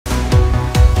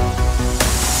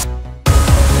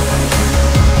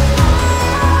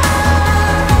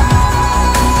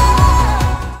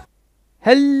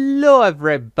Hello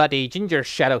everybody,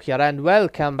 Gingershadow here and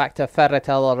welcome back to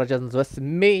Fairytale Origins with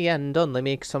me and only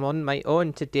me, 'cause I'm on my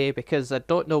own today because I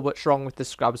don't know what's wrong with the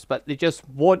scrubs, but they just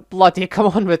won't bloody come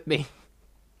on with me.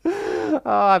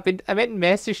 I meant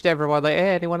message to everyone like,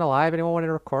 hey, anyone alive? Anyone want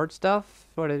to record stuff?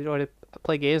 Want to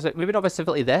play games? Like, maybe not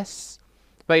specifically this,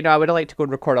 but I would like to go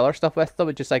and record other stuff with them.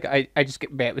 It's just like I just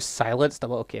get met with silence. I'm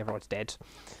like, okay, everyone's dead.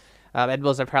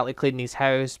 Edward's apparently cleaning his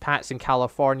house. Pat's in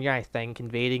California, I think,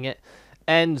 invading it.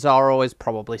 And Zaro is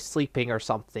probably sleeping or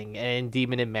something. And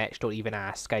Demon and Mech don't even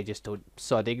ask. I just don't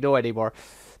soddig know anymore.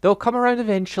 They'll come around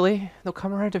eventually. But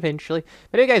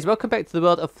anyway, guys, welcome back to the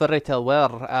world of Fairytale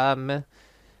Where. I've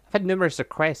had numerous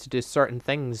requests to do certain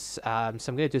things. So I'm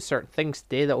going to do certain things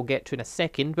today that we'll get to in a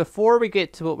second. Before we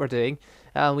get to what we're doing,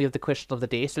 we have the question of the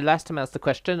day. So last time I asked the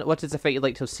question, what is the fight you'd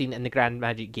like to have seen in the Grand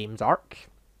Magic Games arc?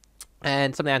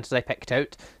 And some of the answers I picked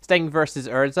out. Sting versus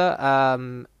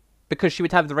Urza. Because she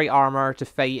would have the right armor to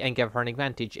fight and give her an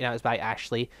advantage, and that was by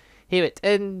Ashley Hewitt.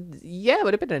 And yeah, it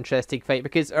would have been an interesting fight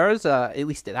because Urza, at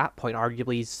least at that point,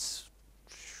 arguably is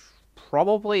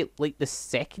probably like the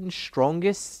second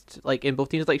strongest, like in both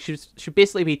teams. Like she'd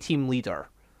basically be team leader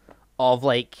of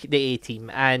like the A team,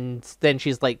 and then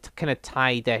she's like kind of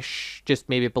tie-ish, just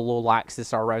maybe below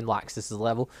Laxus or around Laxus's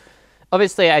level.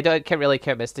 Obviously, can't really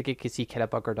count Mystica because he kind of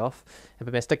buggered off. And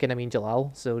by Mystica, I mean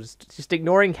Jalal. So just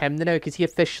ignoring him now because he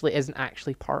officially isn't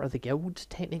actually part of the guild,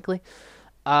 technically.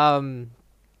 Yeah,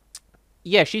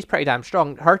 she's pretty damn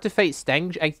strong. Her to fight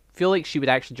Sting, I feel like she would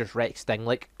actually just wreck Sting.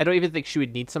 Like, I don't even think she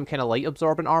would need some kind of light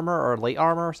absorbent armor or light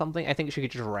armor or something. I think she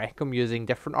could just wreck him using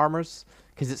different armors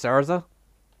because it's Urza.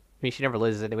 I mean, she never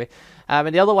loses anyway.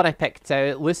 And the other one I picked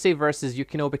out, Lucy versus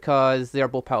Yukino, because they are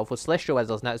both powerful Celestial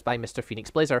Wizards, and that was by Mr. Phoenix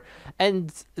Blazer.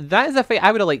 And that is a fight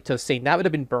I would have liked to have seen. That would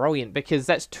have been brilliant, because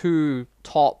that's two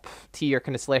top-tier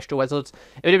kind of Celestial Wizards.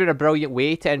 It would have been a brilliant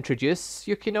way to introduce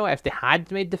Yukino if they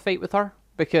had made the fight with her,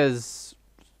 because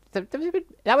that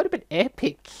would have been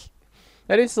epic.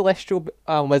 That is Celestial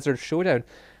Wizard Showdown.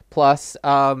 Plus,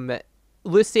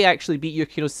 Lucy actually beat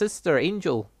Yukino's sister,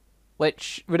 Angel,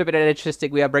 which would have been an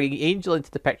interesting way of bringing Angel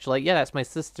into the picture. Like, yeah, that's my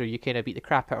sister. You kind of beat the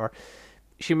crap out of her.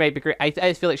 She might be great.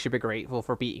 I feel like she'd be grateful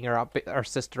for beating her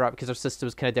sister up, because her sister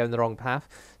was kind of down the wrong path.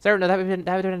 So I don't know. That would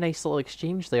have been a nice little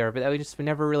exchange there. But we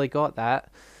never really got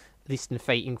that, at least in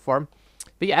fighting form.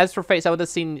 But yeah, as for fights, I would have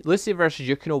seen Lucy versus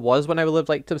Yukino was one I would have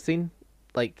liked to have seen.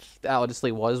 Like, that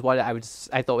honestly was one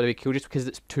I thought would be cool, just because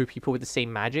it's two people with the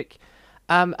same magic.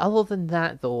 Other than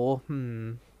that, though,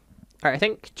 Alright, I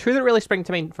think two that really spring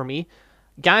to mind for me,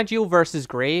 Gadgeal versus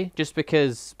Grey, just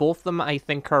because both of them I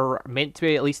think are meant to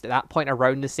be, at least at that point,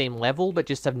 around the same level, but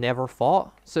just have never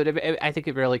fought. So I think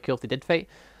it'd be really cool if they did fight.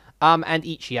 And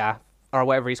Ichiya, or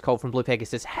whatever he's called from Blue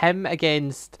Pegasus, him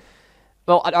against,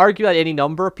 well, I'd argue that any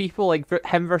number of people, like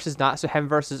him versus Natsu, him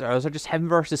versus Urza, just him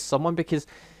versus someone, because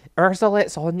Urza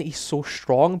lets on that he's so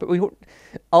strong, but we don't,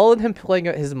 other than him pulling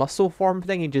out his muscle form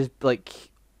thing and just, like,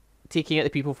 taking out the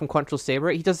people from Control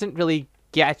Saber, he doesn't really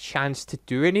get a chance to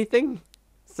do anything.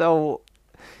 So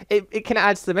it kind of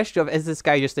adds to the mystery of, is this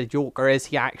guy just a joke, or is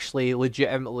he actually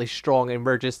legitimately strong and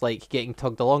we're just like getting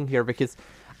tugged along here? Because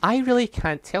I really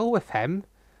can't tell with him.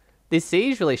 They say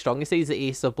he's really strong. They say he's the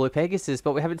ace of Blue Pegasus,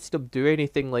 but we haven't seen him do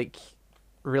anything like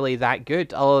really that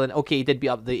good, other than, okay, he did beat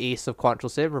up the ace of Control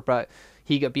Saber, but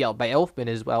he got beat up by Elfman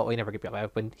as well. He never got beat up by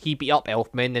Elfman. He beat up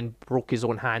Elfman and broke his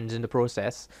own hands in the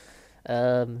process.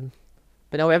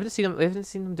 But no, we haven't seen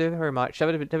them do very much. That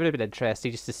would have been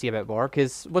interesting just to see a bit more,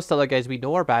 because most of the other guys we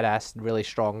know are badass and really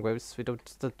strong. We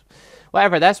don't,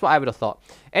 whatever. That's what I would have thought.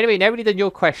 Anyway, now we need a new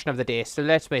question of the day. So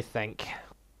let me think.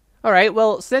 All right.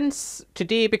 Well, since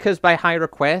today, because by high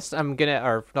request, I'm gonna,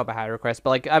 or not by high request,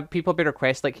 but like people have been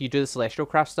requested, like, you do the Celestial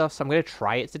Craft stuff, so I'm gonna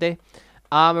try it today.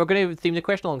 We're gonna theme the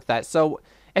question along with that. So,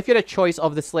 if you had a choice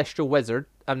of the Celestial Wizard,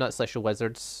 I'm not Celestial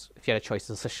Wizards. If you had a choice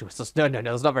of the Celestial Wizards, no,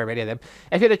 there's not very many of them.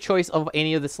 If you had a choice of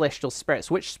any of the Celestial Spirits,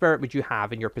 which spirit would you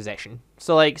have in your possession?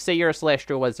 So, like, say you're a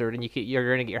Celestial Wizard and you're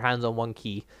going to get your hands on one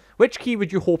key. Which key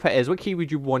would you hope it is? What key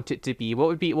would you want it to be? What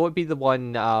would be the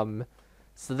one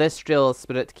Celestial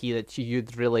Spirit key that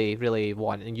you'd really, really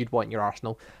want and you'd want in your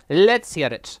arsenal? Let's hear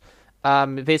it.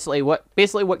 Basically,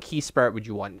 what key spirit would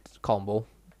you want combo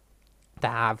to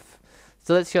have?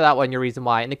 So let's hear that one, your reason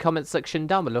why, in the comment section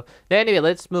down below. Now anyway,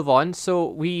 let's move on.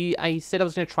 So I said I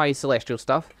was going to try Celestial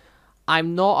stuff.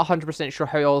 I'm not 100% sure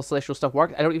how all the Celestial stuff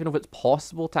works. I don't even know if it's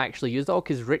possible to actually use it all,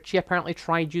 because Richie apparently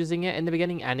tried using it in the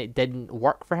beginning and it didn't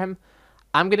work for him.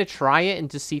 I'm going to try it and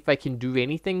just see if I can do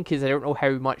anything, because I don't know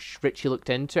how much Richie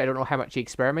looked into it. I don't know how much he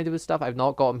experimented with stuff. I've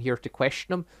not got him here to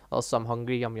question him. Also, I'm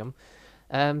hungry, yum yum.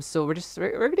 So we're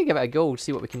gonna give it a go,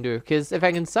 see what we can do. Because if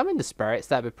I can summon the spirits,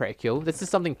 that'd be pretty cool. This is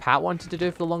something Pat wanted to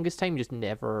do for the longest time, just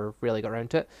never really got around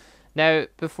to it. Now,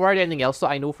 before I do anything else, so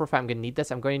I know for a fact I'm gonna need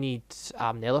this. I'm going to need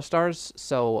Nether stars.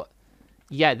 So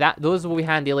yeah, those will be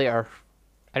handy later.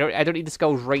 I don't need the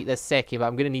skulls right this second, but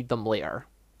I'm gonna need them later.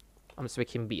 So we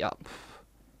can beat up.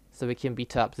 So we can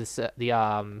beat up this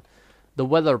the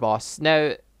Wither boss.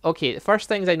 Now, okay, the first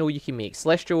things I know you can make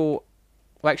celestial.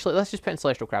 Well, actually, let's just put in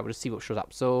celestial craft. We'll just see what shows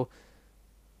up. So,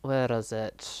 where is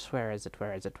it? Where is it?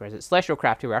 Where is it? Where is it? Celestial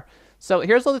craft. Here we are. So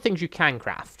here's all the things you can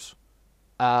craft.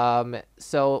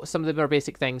 So some of them are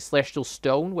basic things. Celestial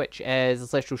stone, which is a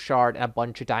celestial shard and a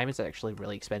bunch of diamonds. That's actually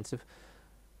really expensive.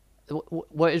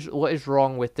 What is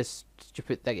wrong with this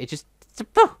stupid thing? It just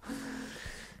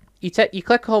you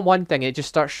click on one thing and it just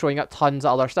starts showing up tons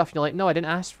of other stuff. And you're like, no, I didn't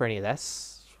ask for any of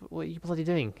this. What are you bloody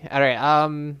doing? All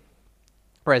right.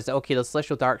 Where is it? Okay, the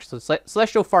celestial dark, so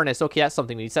celestial furnace. Okay, that's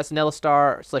something we need. So that's vanilla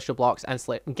star, celestial blocks, and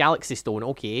galaxy stone.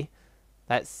 Okay,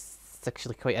 that's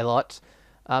actually quite a lot.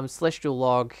 Celestial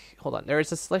log. Hold on,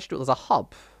 there's a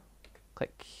hub.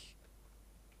 Click.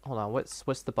 Hold on,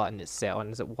 what's the button it's set on?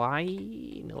 Is it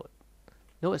Y?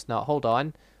 No, it's not. Hold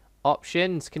on.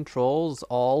 Options, controls,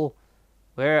 all.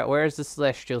 Where's the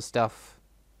celestial stuff?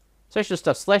 Celestial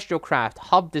stuff. Celestial craft.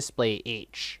 Hub display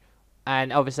H.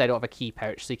 And obviously I don't have a key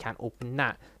pouch, so you can't open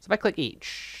that. So if I click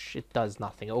H, it does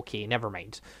nothing. Okay, never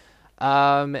mind.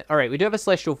 Alright, we do have a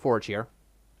celestial forge here.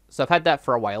 So I've had that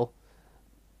for a while.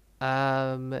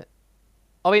 Oh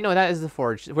wait, no, that is the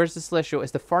forge. Where's the celestial?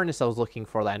 It's the furnace I was looking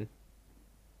for then.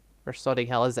 Where sodding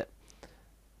hell is it?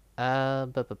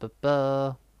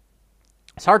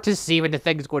 It's hard to see when the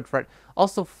thing's going for it.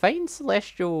 Also, find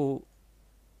celestial.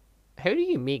 How do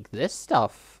you make this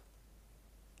stuff?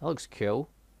 That looks cool.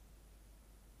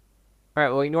 Alright,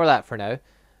 we'll ignore that for now.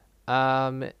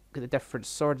 Got the different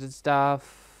swords and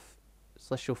stuff.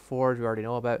 Celestial forge we already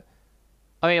know about.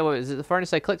 Oh yeah, what is it? The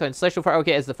furnace I clicked on. Celestial forge.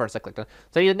 Okay, it's the first I clicked on.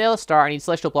 So I need a vanilla star. I need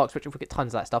celestial blocks, which we get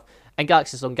tons of that stuff. And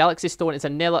galaxy stone. Galaxy stone is a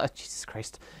vanilla. Oh, Jesus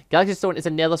Christ. Galaxy stone is a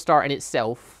vanilla star in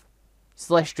itself.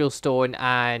 Celestial stone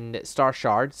and star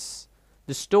shards.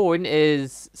 The stone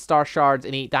is star shards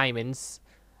and 8 diamonds.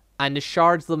 And the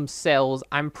shards themselves,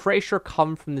 I'm pretty sure,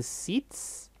 come from the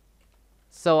seeds.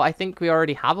 So I think we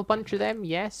already have a bunch of them.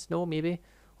 Yes, no, maybe.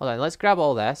 Hold on, let's grab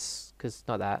all this. Because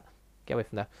not that. Get away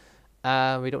from there.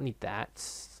 We don't need that.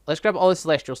 Let's grab all the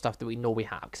celestial stuff that we know we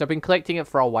have. Because I've been collecting it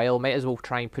for a while. Might as well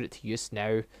try and put it to use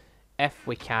now. If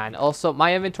we can. Also,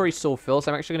 my inventory's so full.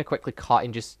 So I'm actually going to quickly cut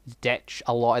and just ditch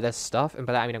a lot of this stuff. And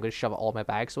by that I mean I'm going to shove it all in my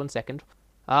bag. So 1 second.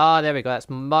 Ah, there we go.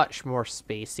 That's much more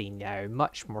spacey now.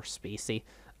 Much more spacey.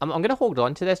 I'm going to hold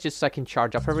on to this just so I can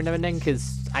charge up every now and then,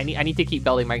 because I need to keep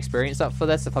building my experience up for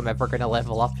this if I'm ever going to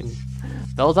level up and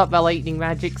build up my lightning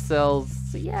magic. So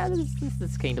yeah, this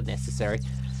is kind of necessary.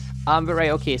 But right,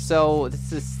 okay, so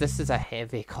this is a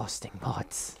heavy costing mod.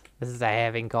 This is a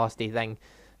heavy costy thing.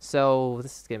 So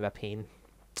this is going to be a pain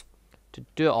to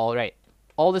do it all. Right,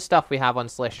 all the stuff we have on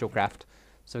Celestial Craft.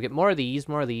 So we get more of these,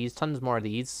 tons more of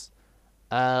these.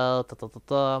 More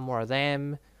of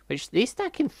them. Which they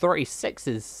stack in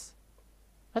 36s.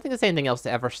 I don't think there's anything else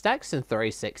that ever stacks in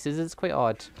 36s. It's quite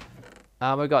odd.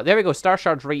 There we go, star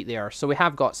shards right there. So we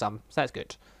have got some. So that's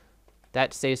good.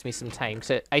 That saves me some time.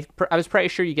 So I was pretty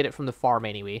sure you get it from the farm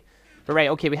anyway. But right,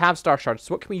 okay, we have star shards.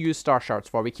 So what can we use star shards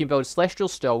for? We can build celestial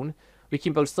stone. We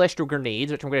can build celestial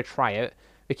grenades, which I'm going to try out.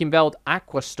 We can build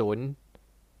aqua stone.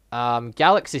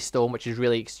 Galaxy stone, which is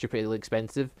really stupidly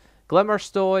expensive. Glimmer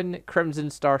stone, crimson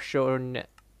star stone,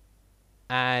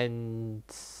 and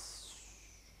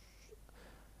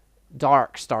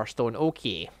dark starstone.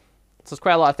 Okay, so there's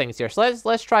quite a lot of things here. So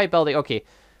let's try building. Okay,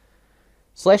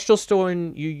 celestial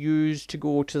stone you use to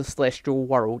go to the celestial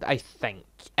world, I think,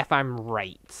 if I'm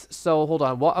right. So hold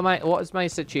on, what is my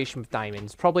situation with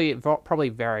diamonds? Probably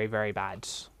very, very bad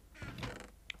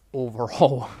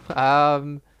overall. Oh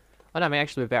no, I may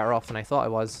actually be better off than I thought I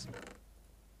was.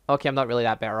 Okay, I'm not really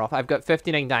that better off. I've got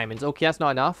 59 diamonds. Okay, that's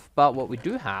not enough, but what we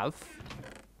do have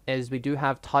is we do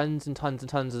have tons and tons and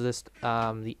tons of this,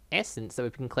 the essence that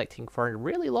we've been collecting for a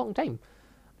really long time.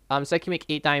 So I can make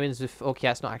 8 diamonds with, okay,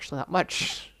 that's not actually that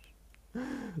much.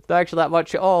 It's not actually that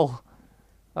much at all.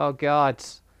 Oh, God.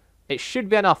 It should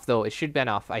be enough, though. It should be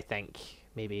enough, I think.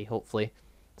 Maybe, hopefully.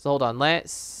 So hold on,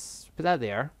 let's put that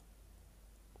there.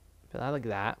 Put that like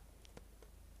that.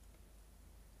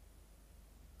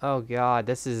 Oh, God,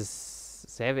 this is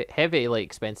heavily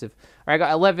expensive. Alright, I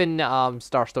got 11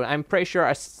 starstone. I'm pretty sure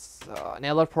an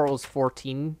Nether portal is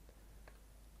 14.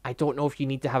 I don't know if you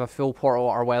need to have a full portal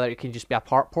or whether it can just be a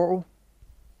part portal.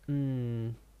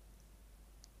 Yeah,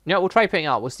 we'll try putting it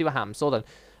out. We'll see what happens. Hold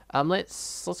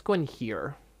Let's go in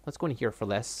here. Let's go in here for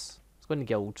this. Let's go in the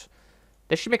guild.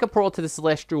 This should make a portal to the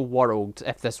celestial world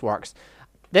if this works.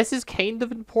 This is kind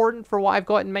of important for what I've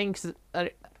got in mind, because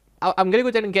I'm going to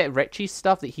go down and get Richie's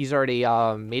stuff that he's already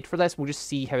made for this. We'll just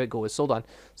see how it goes. Hold on.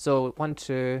 So, 1,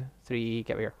 2, 3,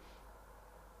 get over here.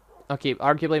 Okay,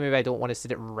 arguably maybe I don't want to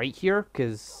sit it right here,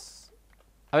 because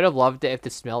I would have loved it if the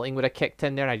smelting would have kicked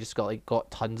in there and I just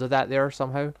got tons of that there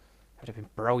somehow. That would have been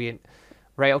brilliant.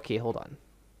 Right, okay, hold on.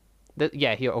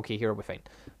 Yeah, here, okay, here we're fine.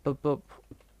 Boop, boop.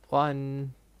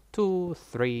 1, 2,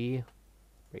 3.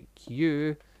 Right,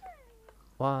 Q.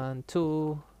 1,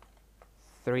 2,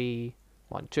 3.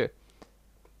 1, 2.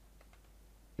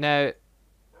 Now,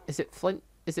 is it flint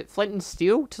and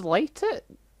steel to light it?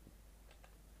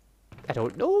 I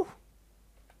don't know.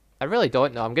 I really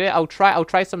don't know. I'll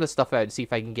try some of this stuff out and see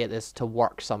if I can get this to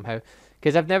work somehow.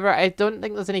 Because I don't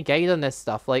think there's any guide on this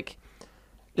stuff. Like,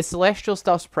 the celestial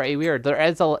stuff's pretty weird. There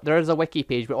is a wiki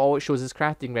page, but all it shows is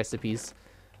crafting recipes.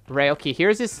 Right, okay,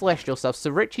 here's his celestial stuff. So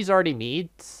Richie's already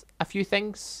made a few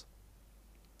things.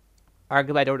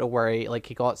 Arguably, I don't know where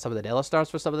he got some of the Nella stars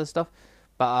for some of this stuff.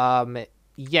 But,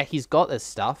 yeah, he's got this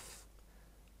stuff.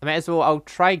 I might as well, I'll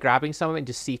try grabbing some of it and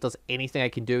just see if there's anything I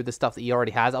can do with the stuff that he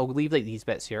already has. I'll leave, these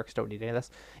bits here, because I don't need any of this.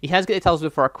 He has got the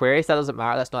talisman for Aquarius. That doesn't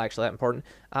matter. That's not actually that important.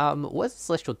 What is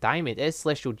Celestial Diamond? It is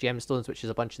Celestial Gemstones, which is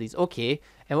a bunch of these. Okay.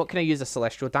 And what can I use a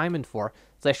Celestial Diamond for?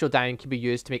 Celestial Diamond can be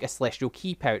used to make a Celestial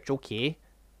Key Pouch. Okay.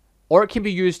 Or it can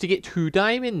be used to get 2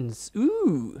 diamonds.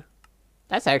 Ooh.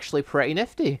 That's actually pretty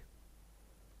nifty.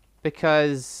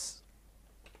 Because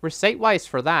recite-wise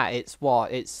for that, it's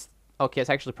what? Okay, it's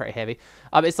actually pretty heavy.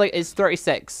 It's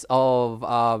 36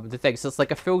 of the thing, so it's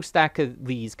like a full stack of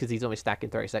these, because he's only stacking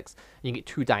 36, and you get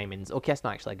 2 diamonds. Okay, that's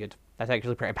not actually good. That's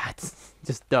actually pretty bad.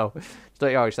 Just no. Just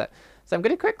don't acknowledge that. So I'm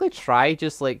gonna quickly try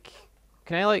can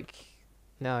I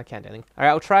no, I can't do anything.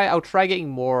 Alright, I'll try getting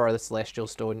more of the celestial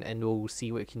stone, and we'll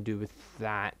see what we can do with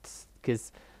that.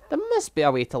 Because there must be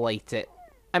a way to light it.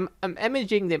 I'm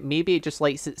imaging that maybe it just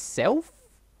lights itself?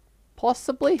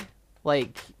 Possibly?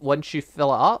 Like, once you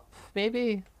fill it up,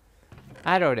 maybe?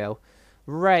 I don't know.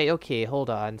 Right, okay, hold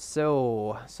on.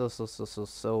 So.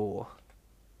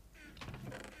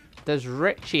 Does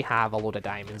Richie have a load of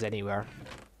diamonds anywhere?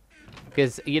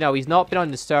 Because, he's not been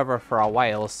on the server for a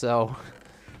while, so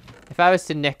if I was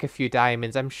to nick a few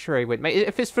diamonds, I'm sure he would.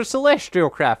 If it's for celestial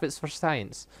craft, it's for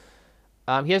science.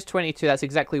 He has 22, that's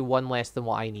exactly 1 less than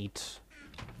what I need.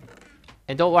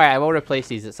 And don't worry, I will replace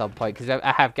these at some point, because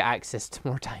I have got access to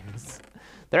more diamonds.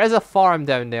 There is a farm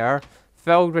down there,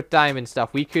 filled with diamond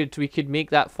stuff. We could make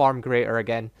that farm greater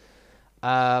again.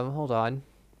 Hold on.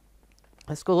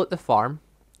 Let's go look at the farm.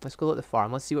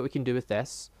 Let's see what we can do with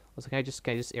this. Can I just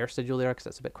air sigil there, because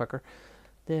that's a bit quicker.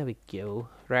 There we go.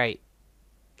 Right.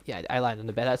 Yeah, I landed on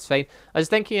the bed, that's fine. I was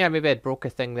thinking maybe I'd broke a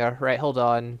thing there. Right, hold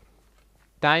on.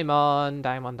 Diamond.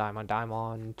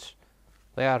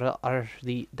 Where are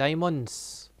the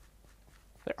diamonds?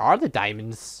 Where are the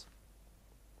diamonds?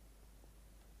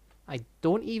 I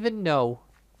don't even know.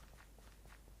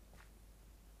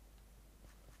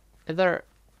 Is there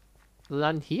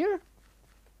none here?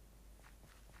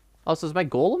 Oh, so is my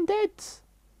golem dead?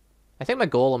 I think my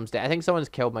golem's dead. I think someone's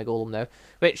killed my golem now.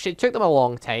 Which, it took them a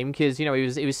long time, because, he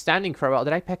was standing for a while.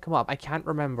 Did I pick him up? I can't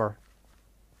remember.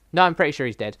 No, I'm pretty sure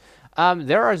he's dead.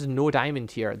 There is no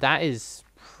diamond here. That's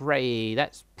pretty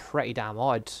damn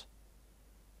odd.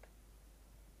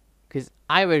 Because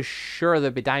I was sure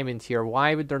there'd be diamond here.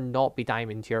 Why would there not be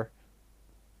diamond here?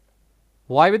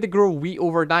 Why would they grow wheat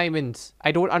over diamonds?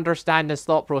 I don't understand this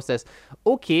thought process.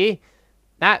 Okay,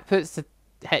 that puts a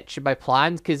hitch in my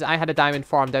plans, because I had a diamond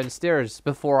farm downstairs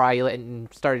before I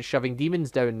started shoving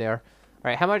demons down there.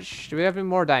 Alright, how much? Do we have any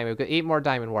more diamond? We've got 8 more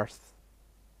diamond worth.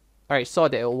 Alright,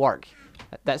 sod it, it'll work.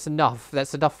 That's enough.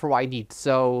 That's enough for what I need.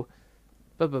 So,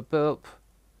 boop, boop, boop.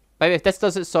 But if this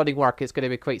doesn't sodding work, it's going to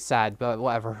be quite sad, but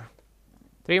whatever.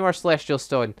 3 more celestial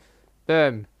stone.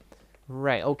 Boom.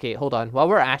 Right, okay, hold on. While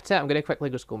we're at it, I'm going to quickly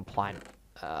just go and plant.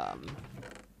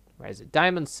 Where is it?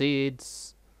 Diamond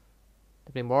seeds.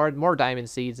 There'll be more diamond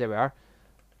seeds. There we are.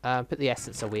 Put the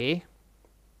essence away.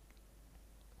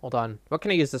 Hold on. What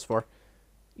can I use this for?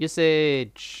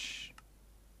 Usage.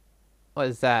 What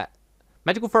is that?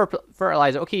 Magical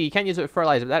fertilizer. Okay, you can't use it with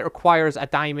fertilizer, but that requires a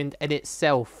diamond in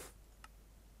itself.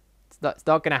 It's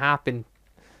not going to happen.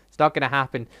 It's not going to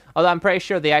happen. Although I'm pretty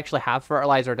sure they actually have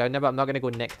fertilizer down there, but I'm not going to go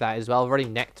nick that as well. I've already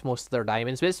nicked most of their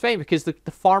diamonds. But it's fine, because the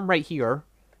farm right here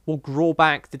will grow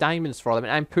back the diamonds for them.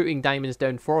 And I'm putting diamonds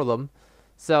down for them.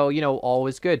 So, all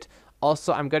is good.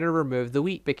 Also, I'm going to remove the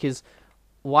wheat, because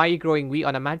Why are you growing wheat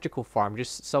on a magical farm?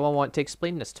 Just someone want to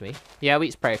explain this to me. Yeah,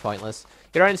 wheat's pretty pointless.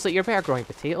 You're honestly, you're better growing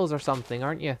potatoes or something,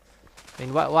 aren't you? I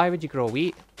mean, why would you grow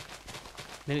wheat?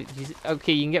 I mean,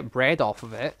 okay, you can get bread off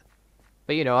of it.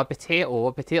 But, you know, a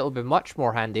potato would be much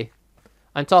more handy.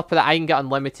 On top of that, I can get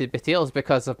unlimited potatoes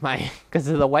because of because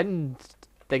of the wind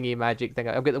thingy magic thing.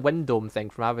 I've got the wind dome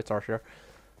thing from Avatar, sure.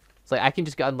 It's like, I can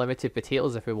just get unlimited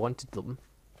potatoes if we wanted them.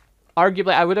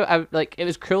 Arguably, like, it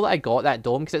was cool that I got that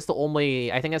dome, because it's the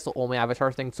only, I think it's the only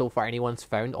Avatar thing so far anyone's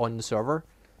found on the server.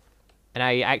 And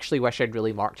I actually wish I'd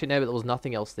really marked it now, but there was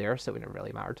nothing else there, so it wouldn't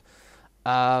really mattered.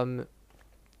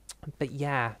 But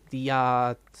yeah,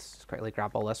 let's quickly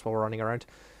grab all this while we're running around.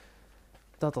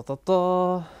 By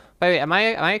the way, am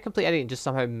I a complete idiot and just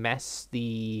somehow miss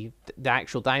the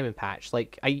actual diamond patch?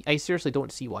 Like, I seriously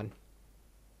don't see one.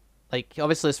 Like,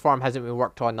 obviously this farm hasn't been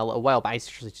worked on in a little while, but I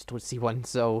seriously just don't see one,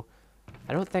 so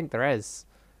I don't think there is.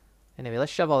 Anyway,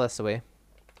 let's shove all this away.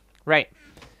 Right.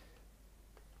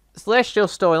 Celestial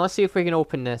Stone, let's see if we can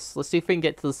open this. Let's see if we can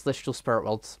get to the Celestial Spirit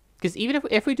Worlds. Because even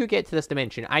if we do get to this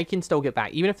dimension, I can still get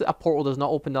back. Even if a portal does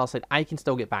not open the other side, I can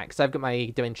still get back. Because I've got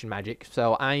my dimension magic,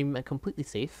 so I'm completely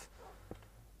safe.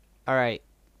 Alright.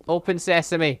 Open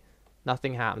sesame.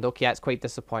 Nothing happened. Okay, that's quite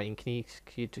disappointing. Can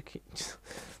you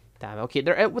damn, okay,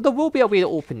 there will be a way to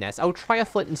open this. I'll try a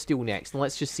flint and steel next, and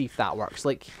let's just see if that works.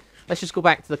 Like, let's just go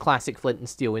back to the classic flint and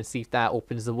steel and see if that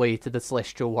opens the way to the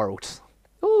celestial world.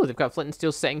 Oh, they've got flint and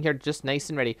steel sitting here just nice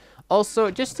and ready. Also,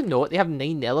 just to note, they have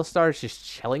 9 Nether stars just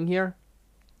chilling here.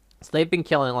 So they've been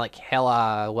killing, like,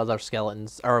 hella wither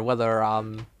skeletons, or wither,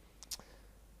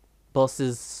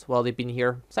 bosses while they've been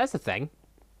here. So that's the thing.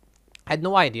 I had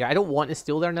no idea. I don't want to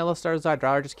steal their Nether stars, I'd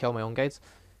rather just kill my own guys.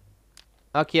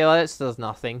 Okay, well, this does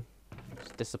nothing.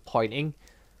 It's disappointing.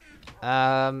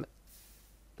 So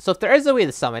if there is a way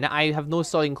to summon it, I have no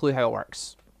solid clue how it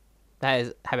works. That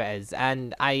is how it is.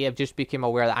 And I have just become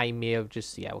aware that I may have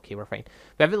just... Yeah, okay, we're fine.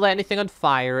 We haven't lit anything on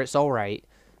fire. It's alright.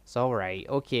 It's alright.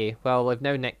 Okay, well, I've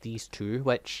now nicked these two,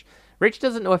 which... Rich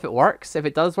doesn't know if it works. If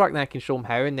it does work, then I can show him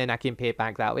how, and then I can pay it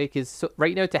back that way. Because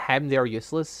right now, to him, they're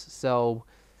useless. So,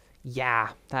 yeah,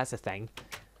 that's the thing.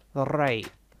 Alright.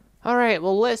 Alright,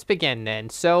 well, let's begin then.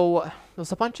 So,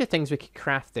 there's a bunch of things we could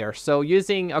craft there. So,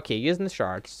 using the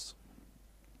shards.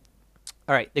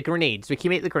 Alright, the grenades. We can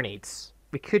make the grenades.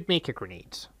 We could make a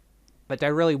grenade. But do I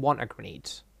really want a grenade?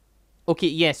 Okay,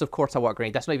 yes, of course I want a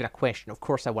grenade. That's not even a question. Of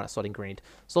course I want a sodding grenade.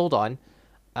 So, hold on.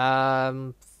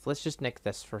 Let's just nick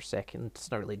this for a second. It's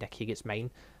not really nick, it's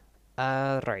mine.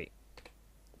 Right.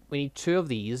 We need 2 of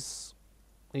these.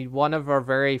 We need 1 of our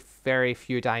very, very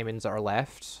few diamonds that are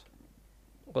left.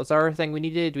 What's the other thing we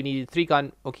needed? We needed 3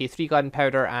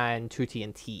 gunpowder and 2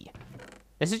 TNT.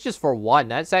 This is just for 1.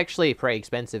 That's actually pretty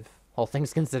expensive, all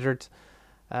things considered.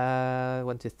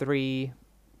 1, 2, 3.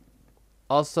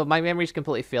 Also, my memory's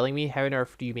completely failing me. How on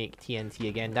earth do you make TNT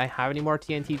again? Do I have any more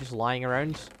TNT just lying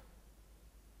around?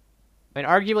 I mean,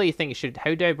 arguably you think you should.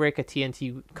 How do I break a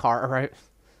TNT cart around?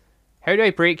 How do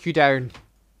I break you down?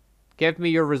 Give me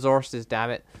your resources, damn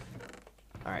it.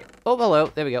 Alright. Oh,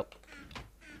 hello. There we go.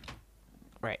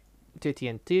 Right. 2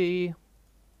 TNT.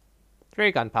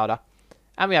 3 gunpowder.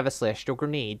 And we have a celestial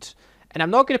grenade. And I'm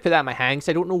not going to put that in my hand because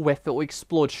I don't know if it will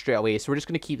explode straight away. So we're just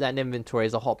going to keep that in inventory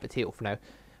as a hot potato for now.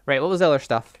 Right, what was the other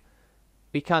stuff?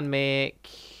 We can make...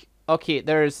 Okay,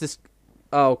 there's this...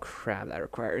 Oh, crap. That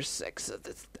requires 6 of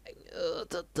this thing.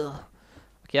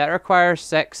 Okay, that requires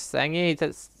 6 thingy.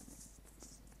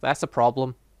 That's a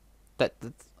problem.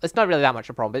 It's not really that much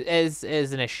a problem, but it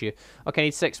is an issue. Okay, I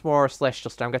need 6 more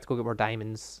celestial stone. I'm going to go get more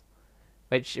diamonds.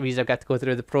 Which means I've got to go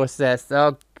through the process.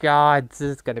 Oh, God. This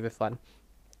is going to be fun.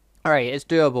 Alright, it's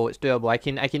doable, it's doable. I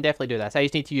can definitely do this. I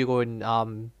just need to go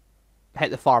and hit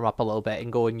the farm up a little bit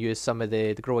and go and use some of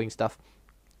the growing stuff.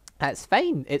 That's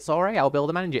fine. It's alright. I'll be able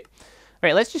to manage it.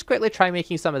 Right, let's just quickly try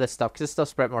making some of this stuff, because this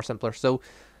stuff's a bit more simpler. So,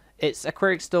 it's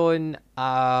aquatic stone,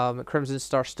 crimson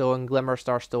star stone, glimmer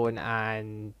star stone,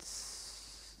 and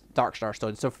dark star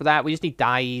stone. So for that, we just need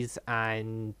dyes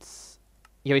and...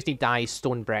 Yeah, we just need dyes,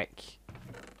 stone brick,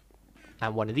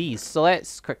 and 1 of these. So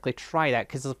let's quickly try that,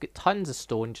 because I've got tons of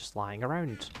stone just lying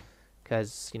around.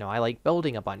 Because, you know, I like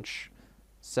building a bunch.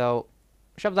 So,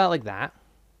 shove that like that.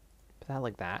 Put that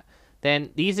like that.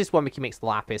 Then, the easiest one we can make is the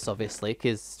lapis, obviously,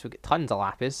 because we've got tons of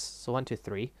lapis. So, 1, 2,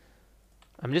 3.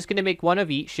 I'm just going to make 1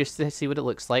 of each, just to see what it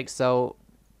looks like. So,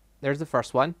 there's the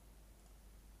first one.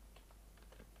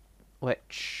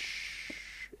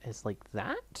 Which is like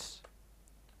that.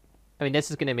 I mean,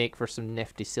 this is going to make for some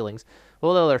nifty ceilings.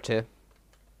 Well, the other 2.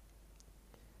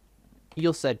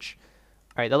 Usage.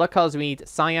 Alright, the other colours we need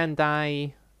cyan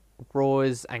dye,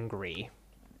 rose, and grey.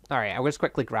 Alright, I'll just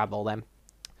quickly grab all them.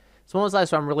 So what was that?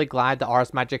 So I'm really glad that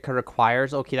Ars Magica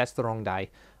requires... Okay, that's the wrong die.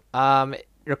 It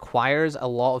requires a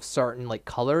lot of certain, like,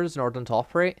 colors in order to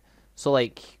operate. So,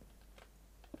 like,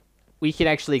 we can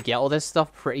actually get all this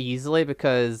stuff pretty easily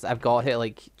because I've got it,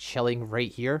 like, chilling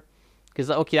right here. Because,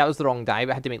 okay, that was the wrong die,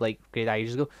 but I had to make, like, great die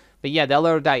ages ago. But yeah, the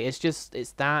other die, it's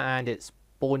that and it's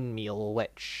bone meal,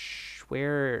 which...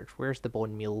 Where's the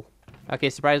bone meal? Okay,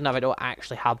 surprising enough, I don't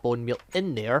actually have bone meal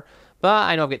in there. But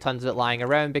I know I've got tons of it lying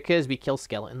around because we kill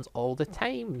skeletons all the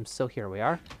time. So here we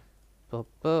are. Boop,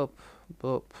 boop,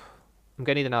 boop. I'm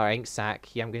gonna need another ink sac.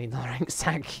 Yeah, I'm gonna need another ink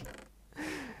sac.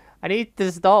 I need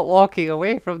to stop walking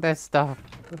away from this stuff.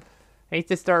 I need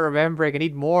to start remembering. I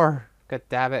need more. God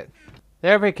damn it.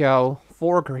 There we go.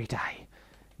 4 grey dye.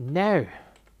 Now,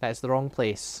 that's the wrong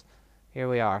place. Here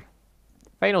we are.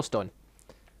 Final stone.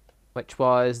 Which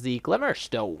was the Glimmer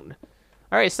Stone.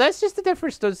 Alright, so that's just a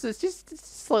different stone. So it's just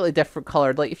slightly different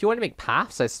coloured. Like, if you want to make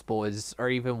paths, I suppose, or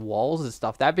even walls and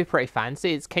stuff, that'd be pretty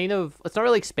fancy. It's kind of... It's not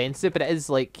really expensive, but it is,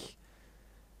 like...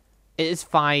 It is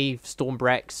 5 stone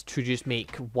bricks to just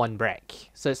make 1 brick.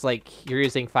 So it's like, you're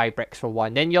using 5 bricks for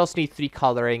 1. Then you also need 3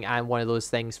 colouring and one of those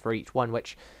things for each one,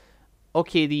 which...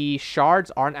 Okay, the shards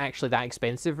aren't actually that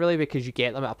expensive, really, because you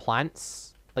get them out of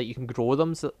plants. Like, you can grow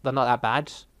them, so they're not that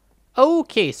bad.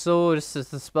 Okay, so this is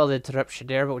the spell interruption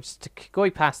there, but just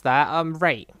going past that,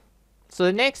 right. So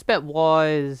the next bit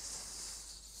was...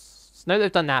 So now that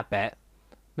we've done that bit,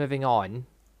 moving on,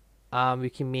 we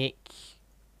can make...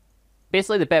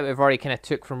 Basically the bit we've already kind of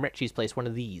took from Richie's place, one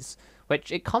of these,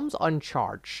 which it comes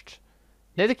uncharged.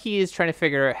 Now the key is trying to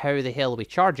figure out how the hell we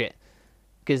charge it.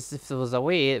 Because if there was a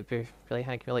way, it'd be really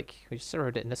handy. Like, we just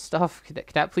served it in this stuff. Could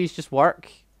that please just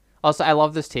work? Also, I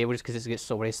love this table just because it's got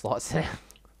so many slots in it.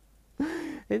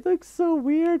 It looks so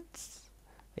weird.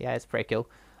 Yeah, it's pretty cool.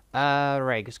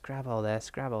 Right, just grab all this,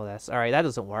 grab all this. Alright, that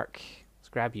doesn't work. Let's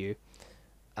grab you.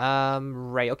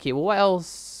 Right, okay, well, what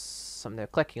else? I'm now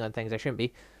clicking on things I shouldn't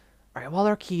be. Alright, well,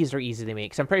 our keys are easy to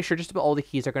make. So I'm pretty sure just about all the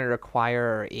keys are going to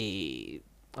require a...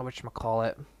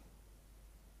 whatchamacallit?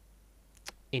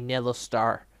 A nether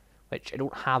star, which I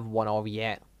don't have one of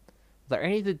yet. Are there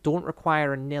any that don't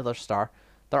require a nether star?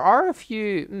 There are a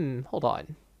few... hold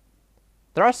on.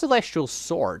 There are celestial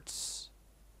swords.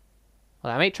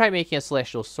 Well, I might try making a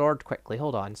celestial sword quickly.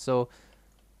 Hold on. So,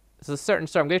 there's a certain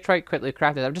sword. I'm going to try quickly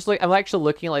craft it. I'm actually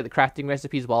looking at like the crafting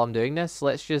recipes while I'm doing this. So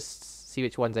let's just see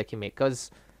which ones I can make. Because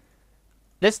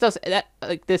this does that,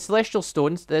 like the celestial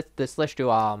stones, the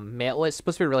celestial metal. It's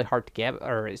supposed to be really hard to get,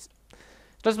 or it's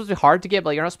not supposed to be hard to get,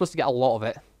 but like, you're not supposed to get a lot of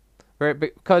it. Right?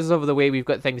 Because of the way we've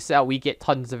got things set up, we get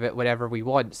tons of it whenever we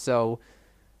want. So,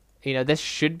 you know, this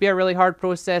should be a really hard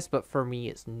process, but for me,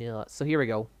 it's not. So here we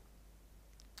go.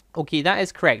 Okay, that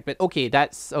is correct, but okay,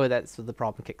 that's where the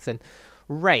problem kicks in.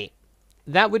 Right,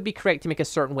 that would be correct to make a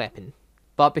certain weapon,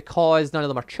 but because none of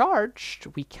them are charged,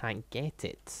 we can't get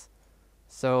it.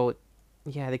 So,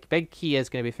 yeah, the big key is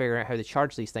going to be figuring out how to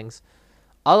charge these things,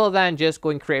 other than just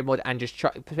going creative mode and just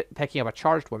picking up a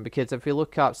charged one, because if we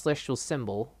look up celestial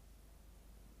symbol,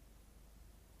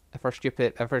 if our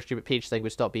stupid page thing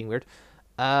would stop being weird.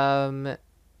 Where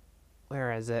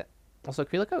is it? Also,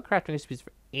 can we look at crafting recipes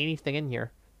for anything in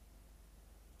here?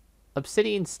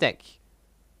 Obsidian stick.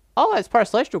 Oh, that's part of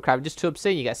celestial craft. Just 2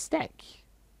 obsidian, you get a stick.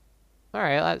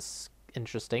 Alright, that's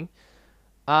interesting.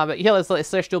 But yeah, let's let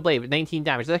celestial blade with 19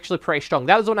 damage. That's actually pretty strong.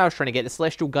 That was the one I was trying to get, the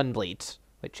celestial gunblade,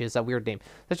 which is a weird name.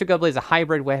 Celestial gunblade is a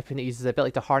hybrid weapon. It uses the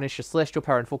ability to harness your celestial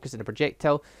power and focus in a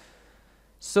projectile.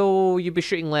 So you'd be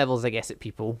shooting levels, I guess, at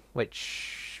people,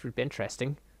 which would be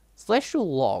interesting. Celestial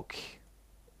log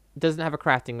doesn't have a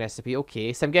crafting recipe.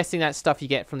 Okay, so I'm guessing that's stuff you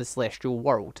get from the celestial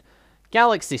world.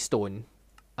 Galaxy stone.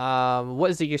 What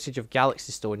is the usage of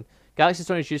galaxy stone? Galaxy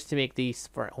stone is used to make these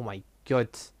for... Oh my god.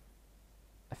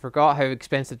 I forgot how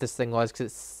expensive this thing was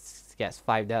because it gets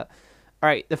 5 out.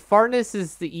 Alright, the furnace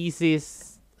is the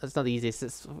easiest. That's not the easiest.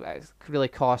 It's really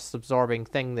cost absorbing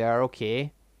thing there.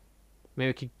 Okay. Maybe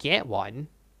we could get one.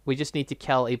 We just need to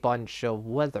kill a bunch of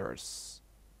withers.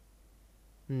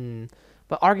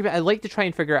 But argument, I'd like to try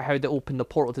and figure out how to open the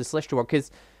portal to the celestial world,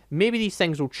 because maybe these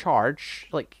things will charge.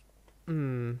 Like,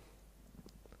 I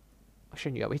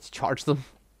shouldn't you a way to charge them.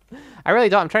 I really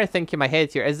don't. I'm trying to think in my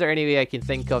head here. Is there any way I can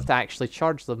think of to actually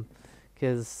charge them?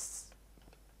 Because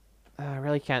I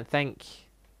really can't think.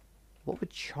 What would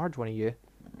charge one of you?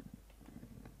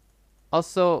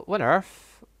 Also, what on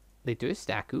earth? They do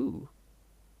stack. Ooh.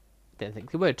 Didn't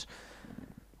think they would.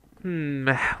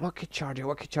 What could charge it?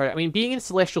 What could charge it? I mean, being in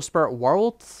Celestial Spirit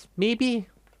World, maybe?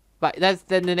 But that's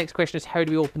then the next question is, how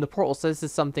do we open the portal? So this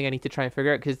is something I need to try and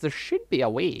figure out, because there should be a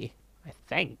way, I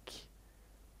think.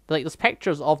 Like, there's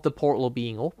pictures of the portal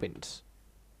being opened.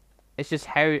 It's just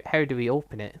how do we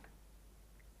open it?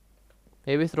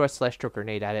 Maybe throw a celestial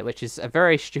grenade at it, which is a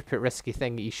very stupid, risky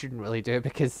thing that you shouldn't really do,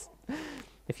 because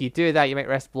if you do that, you might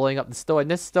risk blowing up the stone.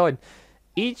 This stone,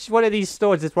 each one of these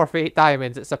stones is worth 8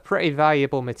 diamonds. It's a pretty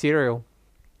valuable material.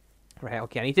 Right,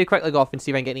 okay, I need to quickly go off and see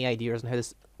if I can get any ideas on how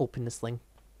to open this thing.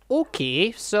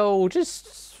 Okay, so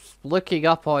just looking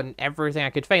up on everything I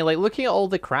could find, like looking at all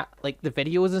the like the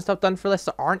videos and stuff done for this,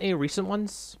 there aren't any recent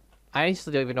ones. I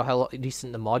honestly don't even know how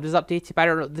recent the mod was updated, but I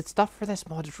don't know. The stuff for this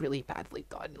mod is really badly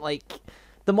done. Like,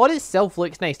 the mod itself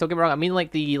looks nice, don't get me wrong. I mean,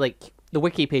 like the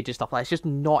wiki page and stuff like that, it's just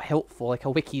not helpful like a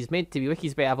wiki's meant to be.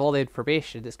 Wikis may have all the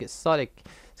information. It's got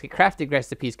crafting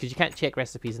recipes, because you can't check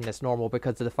recipes in this normal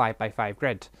because of the 5x5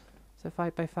 grid. Is it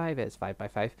 5x5? It's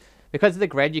 5x5. Because of the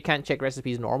grid, you can't check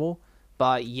recipes normal.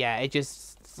 But yeah, it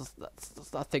just,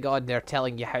 there's nothing on there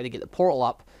telling you how to get the portal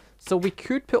up. So we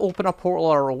could open a portal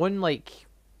our own, like,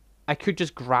 I could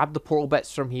just grab the portal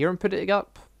bits from here and put it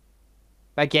up.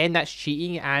 Again, that's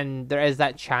cheating, and there is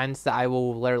that chance that I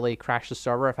will literally crash the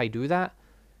server if I do that.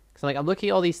 Because I'm looking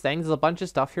at all these things, there's a bunch of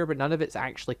stuff here, but none of it's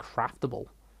actually craftable.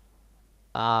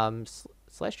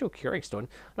 Celestial Curing Stone.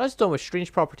 Another stone with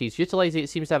strange properties. Utilizing it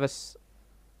seems to have a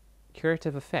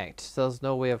curative effect. So there's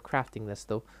no way of crafting this,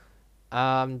 though.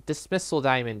 Dismissal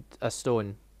Diamond, a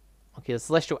stone. Okay, the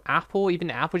Celestial Apple. Even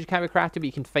the apples you can't be crafted, but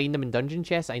you can find them in dungeon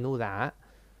chests. I know that.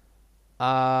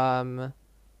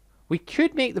 We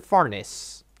could make the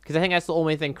furnace, because I think that's the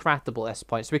only thing craftable at this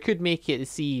point. So we could make it to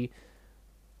see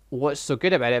what's so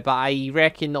good about it, but I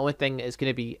reckon the only thing is going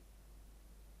to be...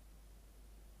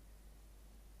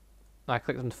 I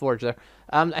clicked on the forge there.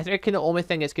 I reckon the only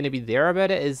thing that's going to be there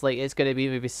about it is, like, it's going to be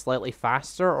maybe slightly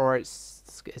faster, or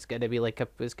it's going to be like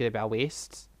it's going to be a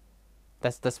waste.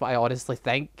 That's what I honestly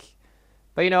think.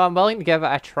 But, you know, I'm willing to give it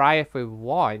a try if we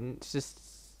want. It's just...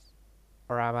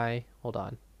 Or am I? Hold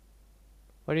on.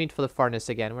 What do you need for the furnace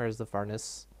again? Where is the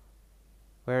furnace?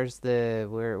 Where's the...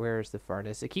 Where's the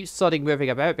furnace? It keeps suddenly moving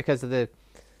about because of the...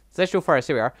 Celestial furnace.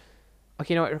 Here we are.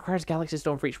 Okay, no, it requires galaxy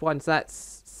stone for each one. So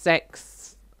that's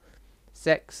 6,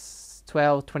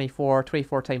 12, 24.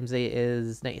 24 times 8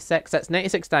 is 96. That's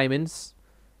 96 diamonds.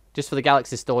 Just for the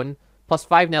galaxy stone. Plus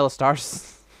 5 nether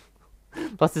stars.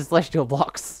 Plus the celestial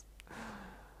blocks.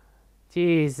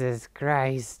 Jesus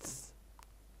Christ.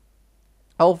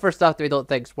 All for stuff that we don't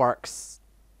think works.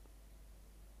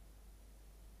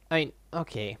 I mean,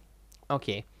 okay.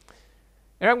 Okay. You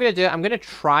know what I'm going to do? I'm going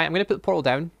to put the portal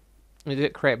down. I'm going to do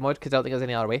it create mode, because I don't think there's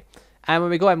any other way. And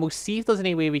when we go in, we'll see if there's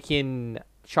any way we can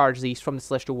charge these from the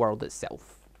celestial world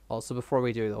itself. Also, before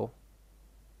we do, though.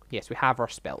 Yes, we have our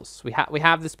spells. We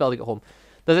have the spell to get home.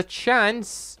 There's a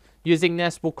chance using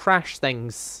this will crash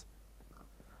things.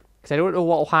 Because I don't know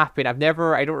what will happen. I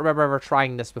don't remember ever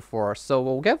trying this before. So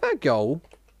we'll give it a go.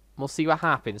 We'll see what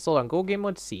happens. Hold on, go game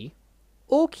mode C.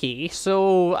 Okay,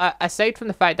 so aside from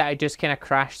the fact that I just kind of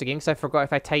crashed the game, because I forgot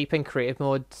if I type in creative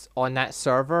mode on that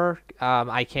server,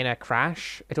 I kind of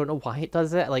crash. I don't know why it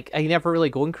does it. Like, I never really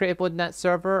go in creative mode in that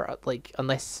server, like,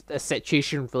 unless a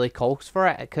situation really calls for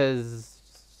it,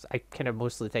 because I kind of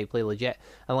most of the time play legit,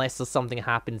 unless there's something that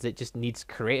happens that just needs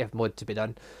creative mode to be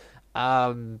done.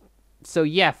 So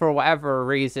yeah, for whatever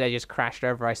reason, I just crashed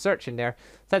wherever I search in there.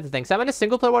 That's the thing. So I'm in a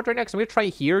single player mode right now, because I'm going to try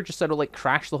here, just so I don't, like,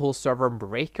 crash the whole server and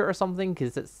break it or something,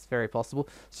 because it's very possible.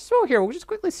 So here, we'll just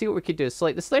quickly see what we could do. So,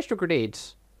 like, the celestial grenade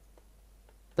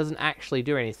doesn't actually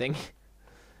do anything.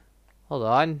 Hold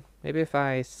on. Maybe if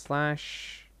I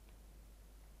slash...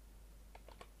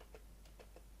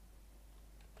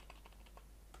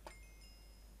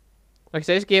 Okay,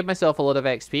 so I just gave myself a lot of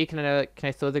XP. Can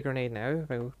I throw the grenade now?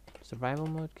 Survival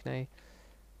mode? Can I...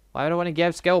 Why would I want to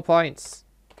give skill points?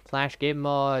 Slash game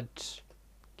mod.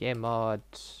 Game mod.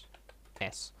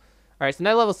 Yes. Alright, so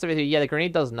now level 72. Yeah, the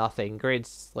grenade does nothing.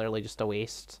 Grenade's literally just a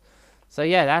waste. So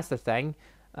yeah, that's the thing.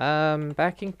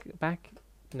 Back...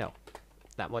 No.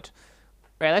 Not much.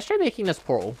 Right, let's try making this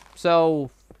portal. So,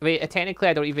 I mean, technically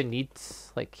I don't even need,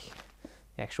 like,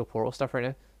 the actual portal stuff right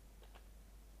now.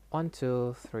 1,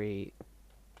 2, 3...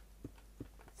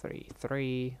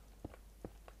 3...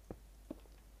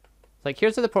 Like,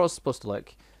 here's how the portal's supposed to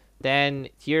look. Then,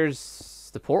 here's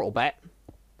the portal bit.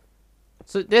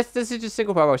 So, this is just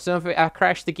single power. So, if I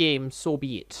crash the game, so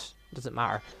be it. Doesn't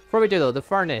matter. Before we do, though, the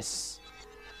furnace.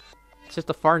 It's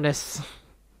just a furnace.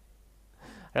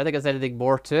 I don't think there's anything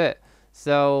more to it.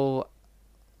 So,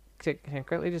 can I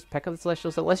quickly just pick up the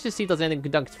celestial? So, let's just see if there's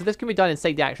anything done. Because if this can be done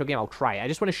inside the actual game, I'll try it. I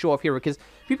just want to show off here, because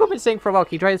people have been saying for a while,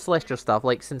 can you try the celestial stuff,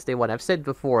 like, since day one. I've said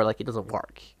before, like, it doesn't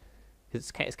work.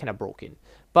 It's kind of broken.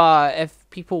 But if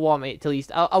people want me to at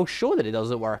least... I'll show that it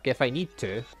doesn't work if I need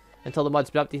to. until the mod's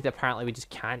been updated. Apparently, we just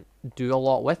can't do a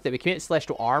lot with it. We can make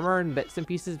celestial armor and bits and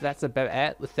pieces, but that's about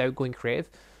it without going creative.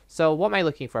 So what am I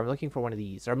looking for? I'm looking for one of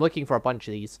these, or I'm looking for a bunch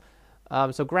of these.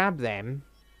 So grab them.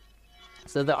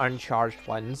 So the uncharged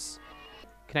ones.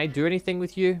 Can I do anything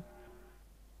with you?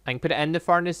 I can put it in the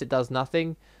furnace. It does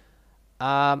nothing.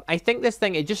 I think this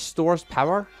thing, it just stores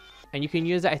power. And you can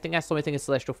use it. I think that's the only thing a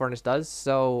celestial furnace does.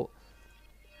 So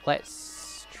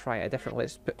let's try it a different way.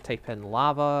 Let's type in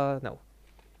lava. No.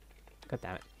 God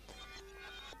damn it.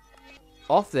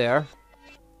 Off there.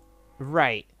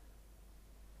 Right.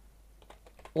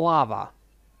 Lava.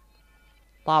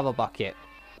 Lava bucket.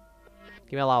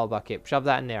 Give me a lava bucket. Shove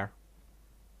that in there.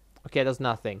 Okay, it does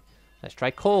nothing. Let's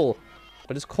try coal.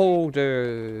 What does coal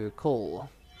do? Coal.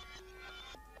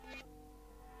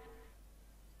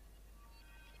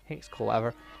 I think it's coal,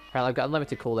 whatever. Apparently I've got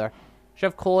unlimited coal there.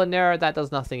 Shove coal in there. That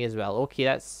does nothing as well. Okay,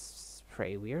 that's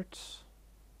pretty weird.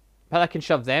 But I can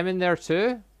shove them in there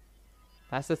too.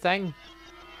 That's the thing.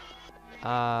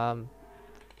 Let's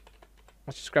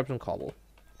just grab some cobble.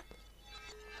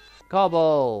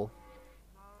 Cobble.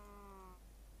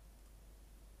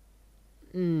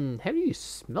 How do you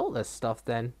smelt this stuff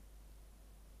then?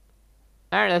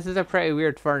 Alright, this is a pretty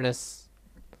weird furnace.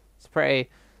 It's a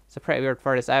pretty weird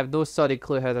furnace. I have no solid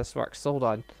clue how this works. Hold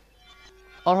on.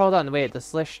 Oh, hold on. Wait,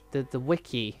 the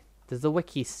wiki. Does the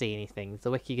wiki say anything? Is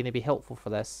the wiki going to be helpful for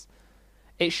this?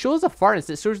 It shows a furnace.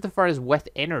 It shows the furnace with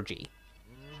energy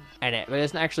in it, but it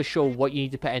doesn't actually show what you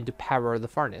need to put in to power the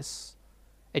furnace.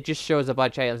 It just shows a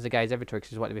bunch of items the guy's inventory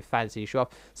because you want to be fancy. You show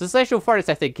up. So the celestial furnace,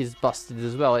 I think, is busted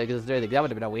as well. Because that would have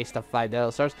been a waste of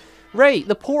 $5. Right,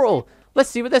 the portal. Let's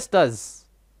see what this does.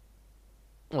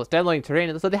 Well, it's downloading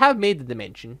terrain. So they have made the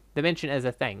dimension. Dimension is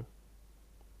a thing.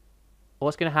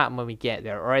 What's going to happen when we get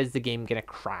there? Or is the game going to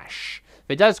crash?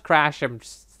 If it does crash, I'm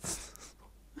just...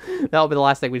 That'll be the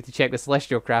last thing we need to check with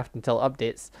Celestial Craft until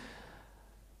updates.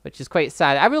 Which is quite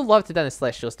sad. I would love to have done the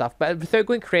Celestial stuff, but without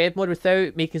going creative mode,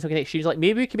 without making some kind of exchange, like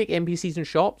maybe we can make NPCs and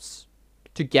shops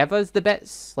to give us the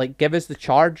bits, like give us the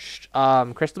charged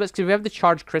crystal bits. Because if we have the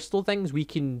charged crystal things, we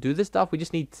can do the stuff. We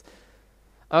just need...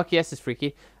 Okay, this is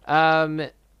freaky. So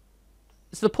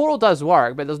the portal does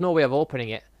work, but there's no way of opening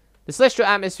it. The celestial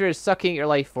atmosphere is sucking your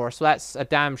life force, so that's a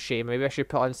damn shame. Maybe I should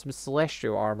put on some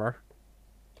celestial armor.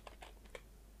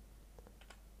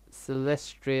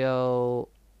 Celestial...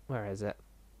 Where is it?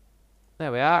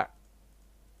 There we are.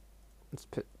 Let's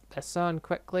put this on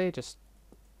quickly. Just...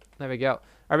 There we go.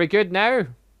 Are we good now?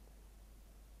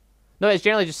 No, it's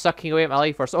generally just sucking away at my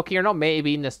life force. Okay, you're not meant to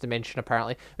be in this dimension,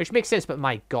 apparently. Which makes sense, but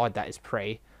my god, that is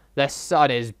pretty. The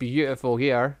sun is beautiful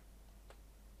here.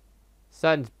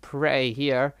 Sun's pretty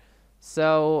here.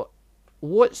 So,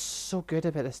 what's so good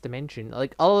about this dimension?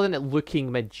 Like, other than it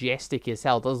looking majestic as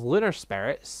hell, there's lunar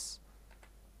spirits,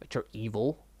 which are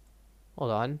evil. Hold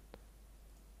on.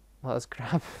 Let's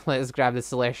grab the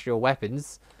celestial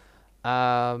weapons.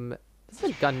 This is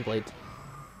a gun blade.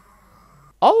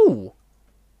 Oh!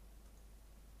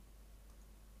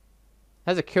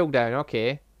 Has a cooldown,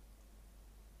 okay.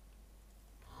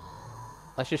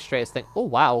 Let's just try this thing. Oh,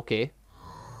 wow, okay.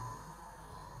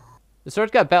 The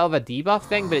sword's got a bit of a debuff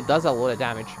thing, but it does a lot of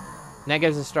damage. And that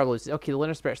gives us struggle. Okay, the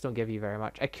lunar spirits don't give you very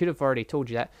much. I could have already told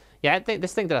you that. Yeah, I think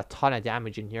this thing did a ton of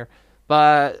damage in here.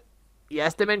 But,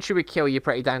 yes, dimension would kill you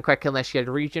pretty damn quick unless you had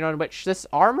a region on which this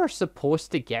armor's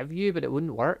supposed to give you, but it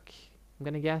wouldn't work, I'm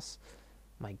gonna guess.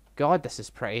 My god, this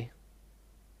is pretty.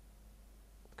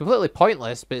 Completely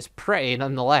pointless, but it's pretty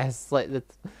nonetheless. Like the,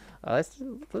 let's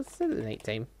set it at night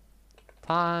time.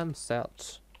 Time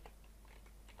set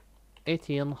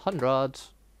 1800.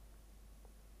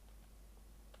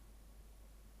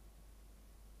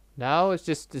 No, it's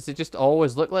just, does it just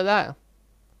always look like that?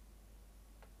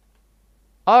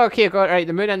 Oh, okay, got it, right.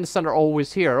 The moon and the sun are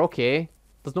always here. Okay,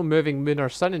 there's no moving moon or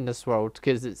sun in this world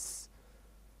because it's.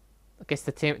 I guess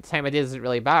the time of day doesn't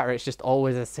really matter. It's just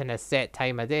always in a set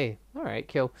time of day. All right,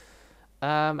 cool.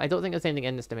 I don't think there's anything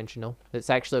in this dimension though that's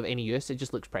actually of any use. It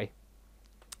just looks pretty.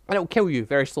 And it'll kill you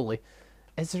very slowly.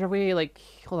 Is there a way, like,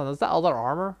 hold on, is that other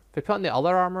armor? If we put on the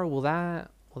other armor, will that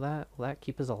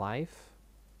keep us alive?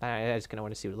 I just kind of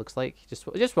want to see what it looks like.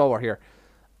 Just while we're here.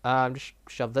 Just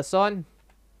shove this on.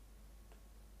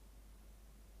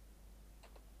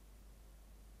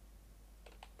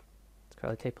 Let's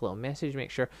probably type a little message,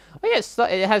 make sure. Oh yes,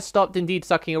 it has stopped indeed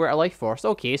sucking away our life force.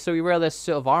 Okay, so we wear this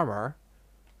suit of armor.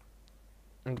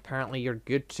 And apparently you're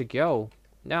good to go.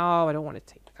 No, I don't want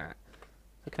to take that.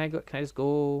 So can I just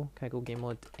go game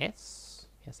mode S?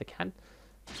 Yes, I can.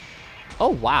 Oh,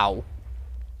 wow.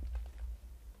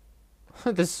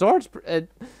 The sword's...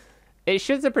 It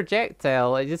shoots a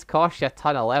projectile. It just costs you a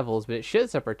ton of levels, but it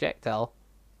shoots a projectile.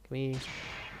 Can we...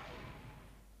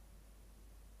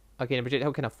 Okay, the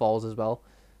projectile kind of falls as well.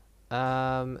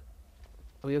 Are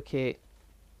we okay?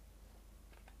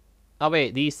 Oh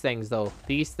wait, these things though.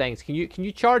 These things. Can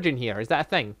you charge in here? Is that a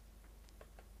thing?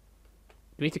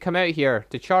 You need to come out here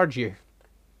to charge you.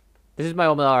 This is my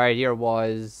only other idea,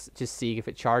 was just seeing if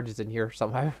it charges in here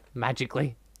somehow.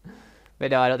 Magically.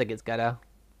 But no, I don't think it's gonna.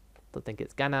 Don't think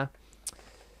it's gonna.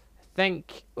 I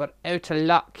think we're out of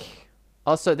luck.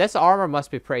 Also, this armor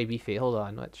must be pretty beefy. Hold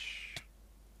on, which...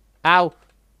 Ow!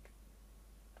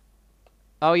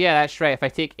 Oh yeah, that's right. If I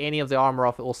take any of the armor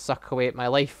off, it will suck away at my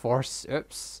life force.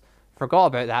 Oops. Forgot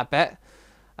about that bit.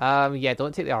 Yeah,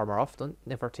 don't take the armor off. Don't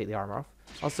never take the armor off.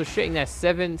 Also, shooting this,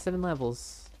 seven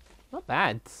levels. Not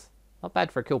bad. Not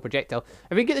bad for a cool projectile.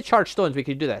 If we get the charged stones, we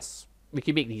could do this. We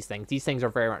could make these things. These things are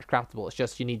very much craftable. It's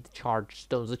just you need the charged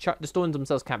stones. The stones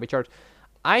themselves can't be charged.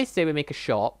 I say we make a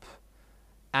shop,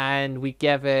 and we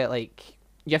give it, like...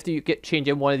 You have to change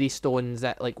in one of these stones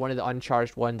at, like, one of the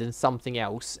uncharged ones and something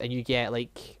else, and you get,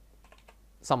 like,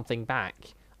 something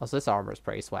back. Also, this armor is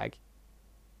pretty swag.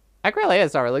 I quite like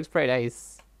this armor. It looks pretty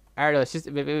nice. I don't know. It's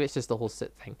just, maybe it's just the whole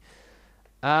sit thing.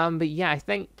 But yeah, I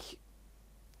think...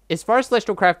 As far as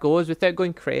Celestial Craft goes, without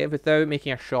going creative, without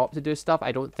making a shop to do stuff,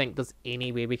 I don't think there's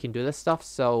any way we can do this stuff,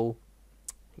 so...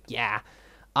 Yeah.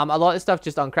 A lot of stuff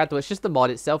just uncraftable. It's just the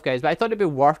mod itself, guys. But I thought it'd be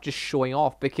worth just showing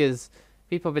off, because...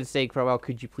 People have been saying for a while,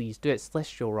 could you please do it?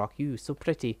 Celestial Rock, you, so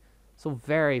pretty. So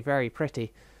very, very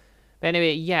pretty. But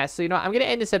anyway, yeah, so, you know, I'm going to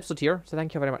end this episode here. So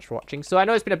thank you very much for watching. So I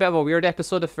know it's been a bit of a weird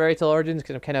episode of Fairy Tail Origins,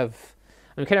 because I'm kind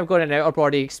of going an outer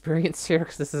body experience here,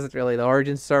 because this isn't really the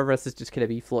Origins server. This is just going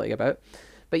to be floating about.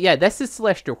 But yeah, this is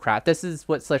Celestial Craft. This is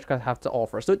what Celestial Craft have to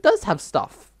offer. So it does have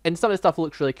stuff. And some of the stuff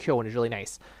looks really cool and is really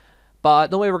nice. But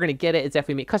the only way we're going to get it is if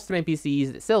we make custom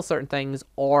NPCs that sell certain things,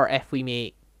 or if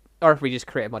we just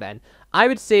create a mod in. I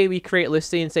would say we create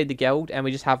Lucy inside the guild and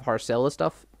we just have her sell the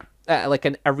stuff at like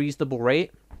a reasonable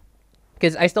rate.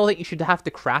 Because I still think you should have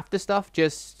to craft the stuff,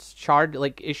 just charge,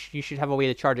 like, you should have a way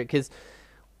to charge it. Because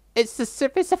it's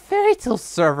a Fairy Tail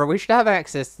server, we should have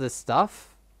access to this stuff.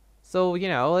 So, you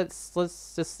know, let's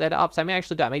just set it up. So I may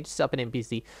actually do it. I might just set up an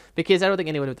NPC. Because I don't think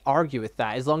anyone would argue with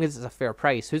that, as long as it's a fair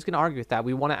price. Who's going to argue with that?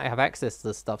 We want to have access to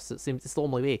this stuff, so it seems it's the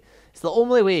only way. It's the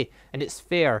only way, and it's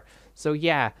fair. So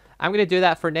yeah, I'm going to do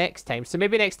that for next time. So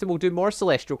maybe next time we'll do more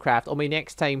Celestial Craft. Or maybe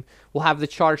next time we'll have the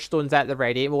charged stones at the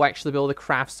ready. And we'll actually be able to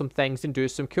craft some things and do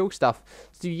some cool stuff.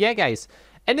 So yeah, guys.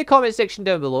 In the comment section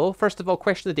down below, first of all,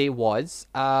 question of the day was,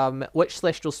 which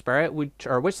Celestial Spirit which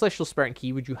Celestial Spirit and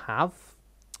key would you have?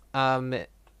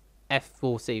 If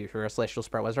we'll say if you're a Celestial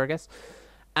Spirit Wizard, I guess.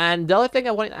 And the other thing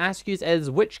I wanted to ask you is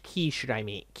which key should I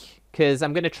make? Because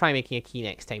I'm going to try making a key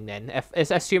next time then,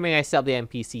 assuming I set up the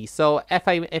NPC. So if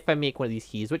I make one of these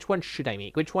keys, which one should I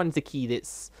make? Which one's the key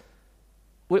that's...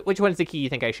 Which one's the key you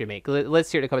think I should make?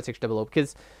 Let's hear in the comment section down below,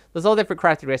 because there's all different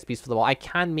crafted recipes for the wall. I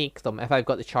can make them if I've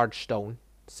got the charged stone.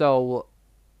 So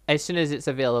as soon as it's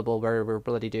available, we're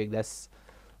bloody doing this.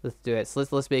 Let's do it. So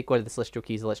let's make one of the Celestial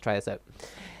keys and let's try this out.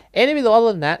 Anyway, though,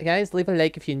 other than that, guys, leave a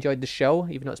like if you enjoyed the show,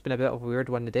 even though it's been a bit of a weird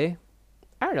one today.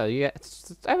 I don't know,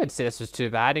 I wouldn't say this was too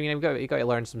bad. I mean, you got to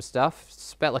learn some stuff.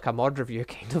 It's a bit like a mod review,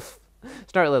 kind of.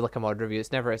 It's not really like a mod review.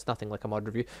 It's nothing like a mod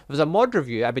review. If it was a mod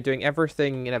review, I'd be doing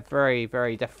everything in a very,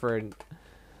 very different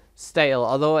style.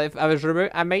 Although, if I was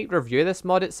I might review this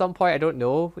mod at some point. I don't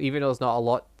know, even though there's not a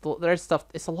lot. There's stuff,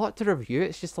 it's a lot to review.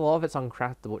 It's just a lot of it's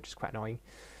uncraftable, which is quite annoying.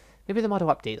 Maybe the mod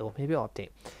will update, though. Maybe it'll update.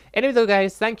 Anyway, though,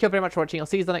 guys, thank you very much for watching. I'll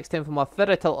see you the next time for more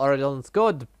Fairy Tail Origins.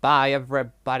 Goodbye,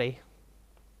 everybody.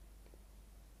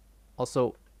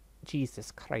 Also,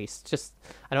 Jesus Christ,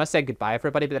 I know I said goodbye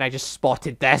everybody, but then I just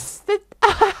spotted this.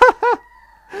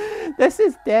 This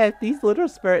is death. These lunar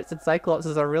spirits and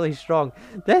cyclopses are really strong.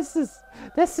 This is,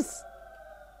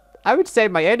 I would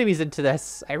send my enemies into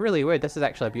this. I really would. This is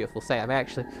actually a beautiful sight.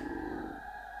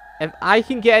 If I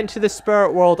can get into the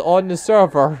spirit world on the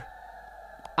server,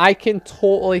 I can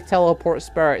totally teleport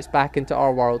spirits back into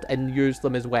our world and use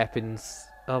them as weapons.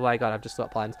 Oh my god, I've just got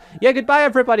plans. Yeah, goodbye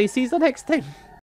everybody. See you the next time.